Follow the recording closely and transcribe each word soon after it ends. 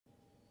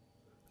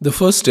The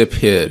first step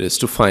here is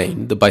to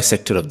find the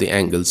bisector of the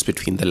angles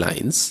between the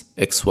lines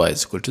xy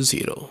is equal to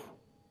 0.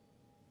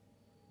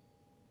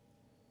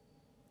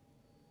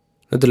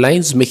 Now the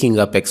lines making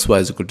up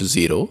xy is equal to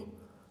 0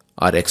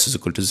 are x is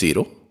equal to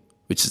 0,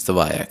 which is the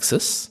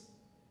y-axis,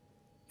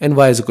 and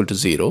y is equal to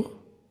 0,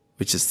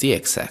 which is the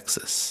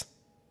x-axis.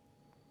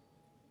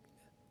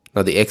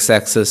 Now the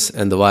x-axis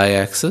and the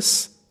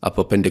y-axis are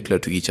perpendicular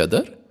to each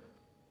other,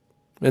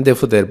 and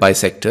therefore their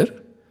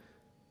bisector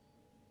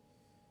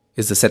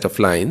is the set of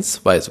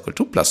lines y is equal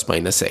to plus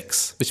minus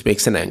x, which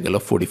makes an angle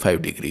of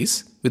 45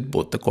 degrees with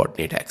both the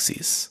coordinate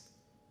axes.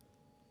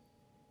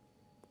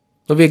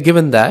 Now we are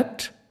given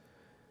that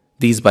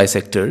these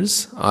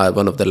bisectors are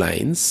one of the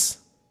lines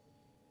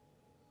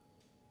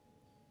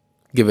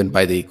given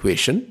by the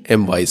equation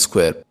my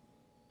square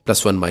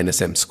plus 1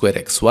 minus m square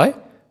xy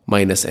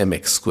minus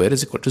mx square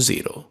is equal to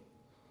 0.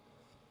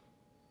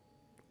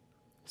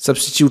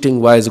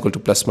 Substituting y is equal to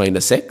plus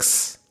minus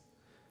x,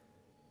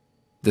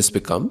 this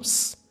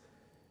becomes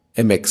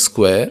mx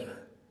square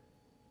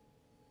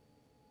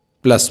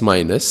plus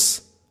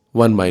minus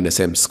 1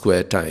 minus m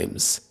square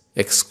times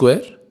x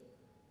square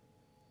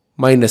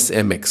minus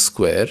mx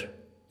square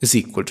is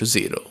equal to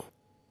 0.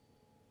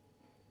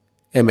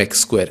 Mx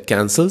square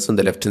cancels on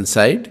the left hand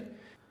side.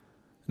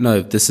 Now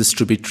if this is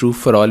to be true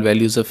for all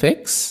values of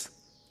x,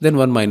 then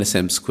 1 minus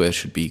m square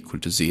should be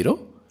equal to 0,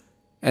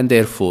 and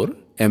therefore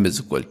m is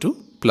equal to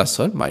plus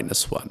or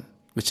minus 1,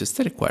 which is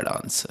the required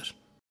answer.